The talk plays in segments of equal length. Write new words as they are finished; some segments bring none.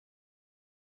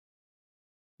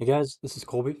Hey guys, this is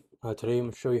Colby. Today I'm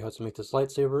going to show you how to make this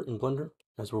lightsaber in Blender,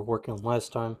 as we're working on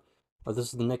last time.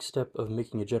 This is the next step of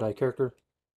making a Jedi character,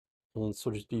 and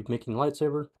so just be making the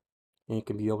lightsaber, and you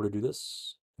can be able to do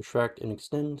this, retract and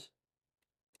extend.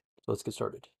 So let's get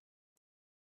started.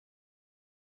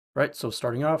 Right, so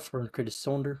starting off, we're going to create a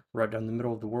cylinder right down the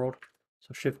middle of the world.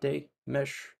 So Shift A,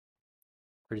 Mesh,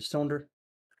 create a cylinder,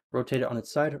 rotate it on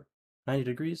its side 90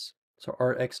 degrees, so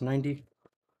RX 90.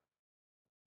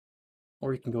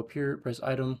 Or you can go up here, press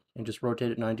Item, and just rotate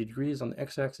it 90 degrees on the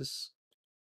X-axis.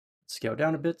 Scale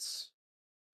down a bit,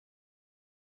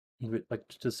 move it like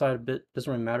to the side a bit,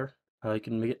 doesn't really matter. You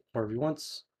can make it wherever you want.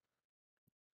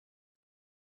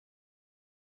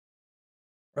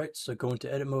 Right, so go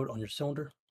into edit mode on your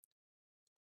cylinder.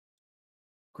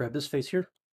 Grab this face here,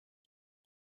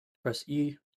 press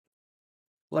E,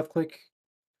 left click,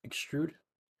 extrude.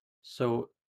 So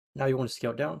now you want to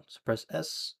scale down, so press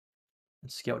S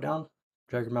and scale down,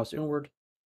 drag your mouse inward,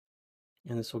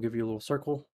 and this will give you a little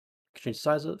circle. You can change the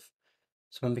size of.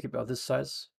 So I'm gonna make it about this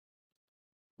size.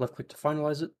 Left click to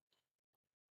finalize it.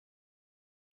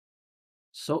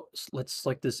 So let's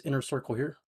select this inner circle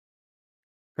here.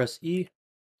 Press E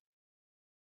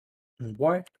and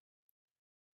Y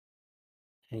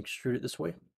and extrude it this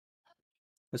way.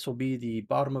 This will be the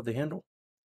bottom of the handle.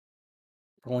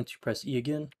 We're going to press E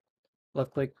again,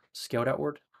 left click, scale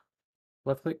outward,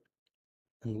 left click,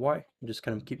 and Y. And just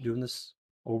kind of keep doing this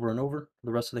over and over for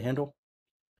the rest of the handle.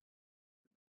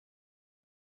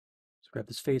 So grab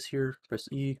this face here, press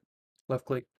E, left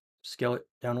click, scale it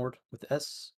downward with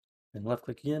S, and left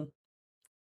click again,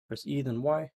 press E, then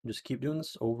Y, and just keep doing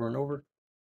this over and over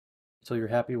until you're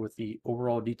happy with the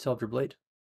overall detail of your blade,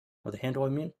 or the handle I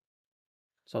mean.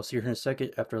 So I'll see you here in a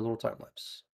second after a little time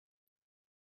lapse.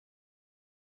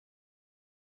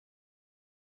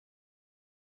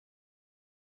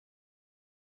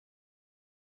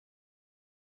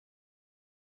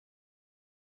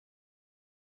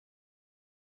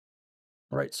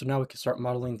 Alright, so now we can start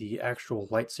modeling the actual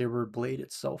lightsaber blade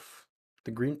itself,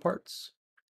 the green parts.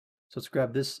 So let's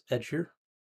grab this edge here,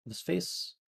 this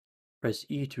face, press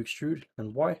E to extrude,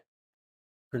 then Y.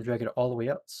 We're going to drag it all the way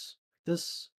out, like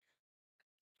this.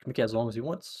 Make it as long as you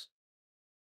want.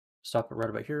 Stop it right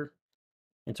about here.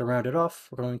 And to round it off,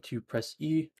 we're going to press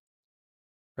E,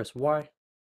 press Y,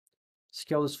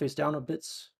 scale this face down a bit,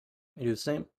 and do the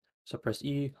same. So press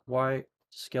E, Y,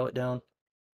 scale it down,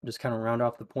 just kind of round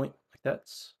off the point like that.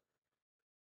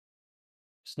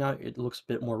 So now it looks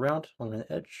a bit more round on the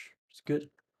edge. It's good.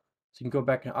 So you can go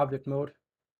back in object mode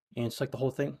and select the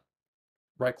whole thing.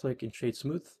 Right click and shade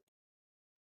smooth.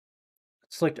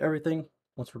 Select everything.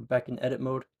 Once we're back in edit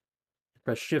mode,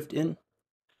 press Shift in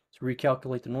to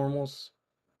recalculate the normals.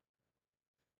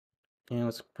 And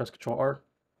let's press Control R,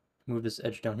 move this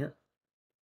edge down here.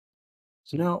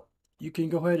 So now you can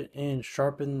go ahead and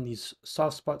sharpen these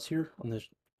soft spots here on the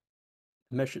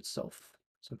mesh itself.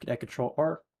 So you can add Control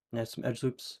R and add some edge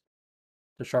loops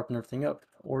to sharpen everything up,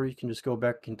 or you can just go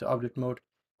back into object mode,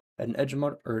 add an edge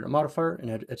mod or a modifier, and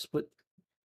add edge split,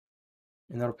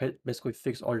 and that'll basically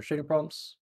fix all your shading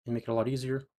problems and make it a lot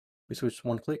easier. We switch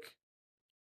one click.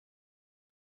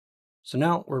 So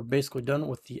now we're basically done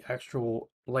with the actual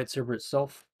lightsaber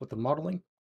itself with the modeling.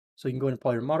 So you can go ahead and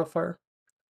apply your modifier,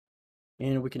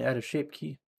 and we can add a shape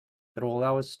key that will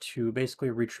allow us to basically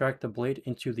retract the blade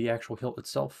into the actual hilt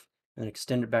itself and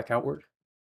extend it back outward.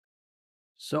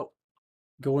 So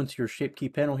go into your shape key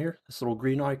panel here, this little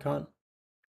green icon,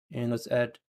 and let's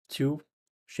add two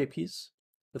shape keys.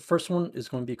 The first one is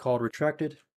going to be called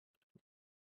retracted.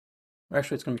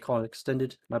 Actually, it's going to be called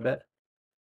extended, my bad.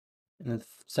 And the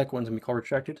second one's going to be called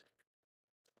retracted.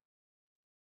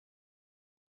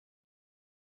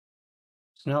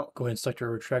 So now go ahead and select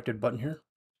your retracted button here.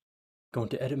 Go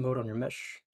into edit mode on your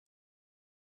mesh.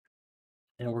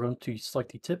 And we're going to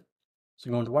select the tip.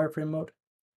 So go into wireframe mode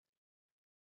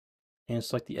and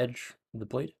select the edge of the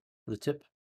blade, or the tip.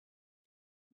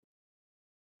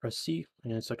 Press C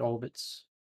and select all of it.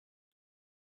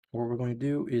 What we're going to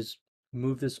do is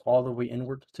move this all the way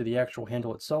inward to the actual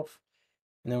handle itself,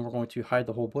 and then we're going to hide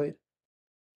the whole blade.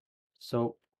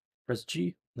 So press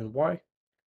G, then Y.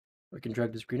 We can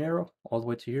drag this green arrow all the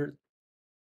way to here,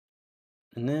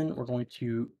 and then we're going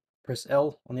to press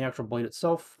L on the actual blade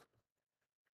itself,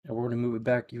 and we're going to move it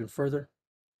back even further.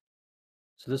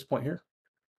 So this point here,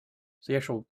 so the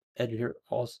actual edge here,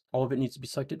 all of it needs to be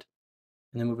selected,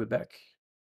 and then move it back.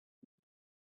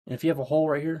 And if you have a hole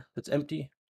right here that's empty,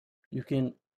 you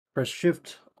can press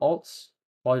Shift Alt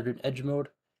while you're in edge mode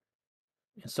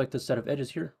and select the set of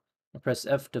edges here, and press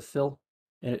F to fill,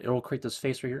 and it'll create this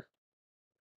face right here.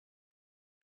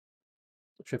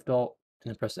 Shift Alt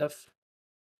and then press F.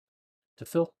 to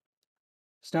fill.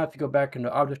 So now if you go back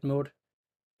into object mode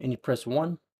and you press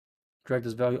 1, drag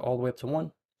this value all the way up to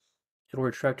 1, it'll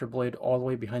retract your blade all the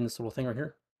way behind this little thing right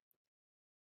here.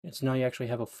 And so now you actually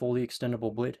have a fully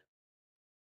extendable blade.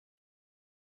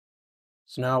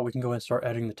 So now we can go ahead and start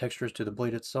adding the textures to the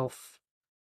blade itself.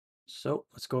 So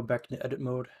let's go back into edit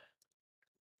mode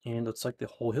and let's select the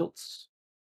whole hilts.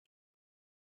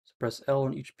 So press L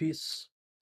on each piece.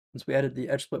 Since we added the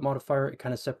edge split modifier, it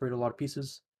kind of separated a lot of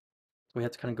pieces. So we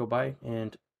had to kind of go by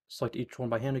and select each one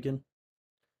by hand again.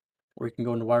 Or you can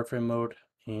go into wireframe mode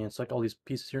and select all these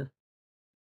pieces here.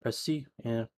 Press C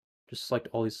and just select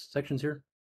all these sections here.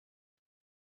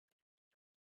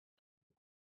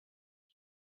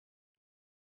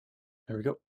 There we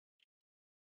go.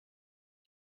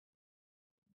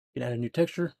 You can add a new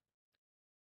texture.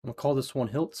 I'm gonna call this one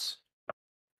hilts.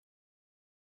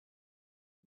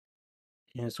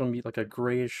 And it's gonna be like a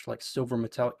grayish, like silver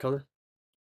metallic color.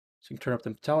 So you can turn up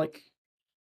the metallic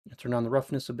and turn down the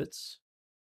roughness a bit.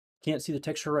 Can't see the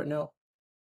texture right now.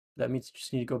 That means you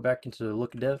just need to go back into the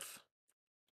look dev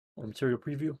or material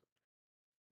preview.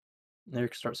 And there you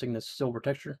can start seeing this silver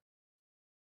texture.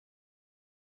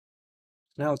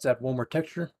 Now let's add one more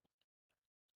texture.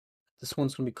 This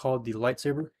one's going to be called the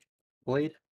Lightsaber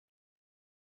blade.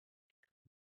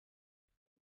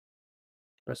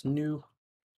 Press new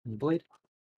and blade.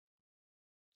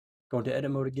 Go into edit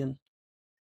mode again.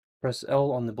 Press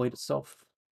L on the blade itself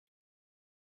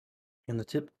and the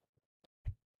tip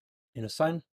and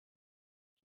assign.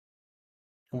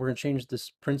 And we're going to change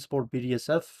this principled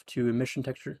BDSF to emission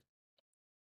texture.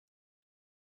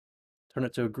 Turn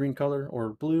it to a green color or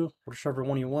blue, whichever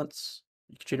one you want.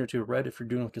 You can change it to a red if you're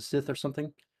doing like a Sith or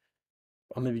something.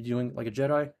 I'm going to be doing like a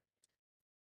Jedi.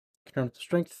 Turn it to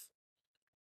strength.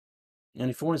 And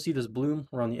if you want to see this bloom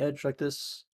around the edge like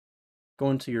this, go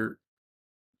into your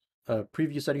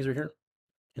preview settings right here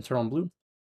and turn on blue. And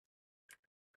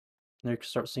there you can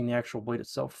start seeing the actual blade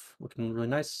itself looking really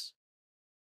nice.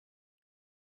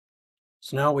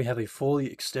 So now we have a fully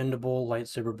extendable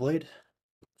lightsaber blade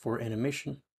for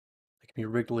animation that can be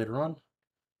rigged later on.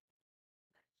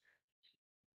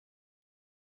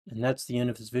 And that's the end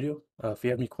of this video. If you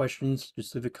have any questions,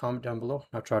 just leave a comment down below.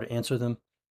 I'll try to answer them.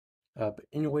 But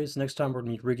anyways, next time we're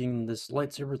going to be rigging this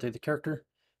lightsaber to the character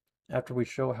after we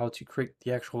show how to create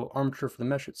the actual armature for the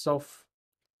mesh itself.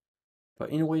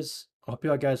 But anyways, I hope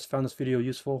you guys found this video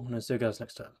useful, and I'll see you guys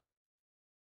next time.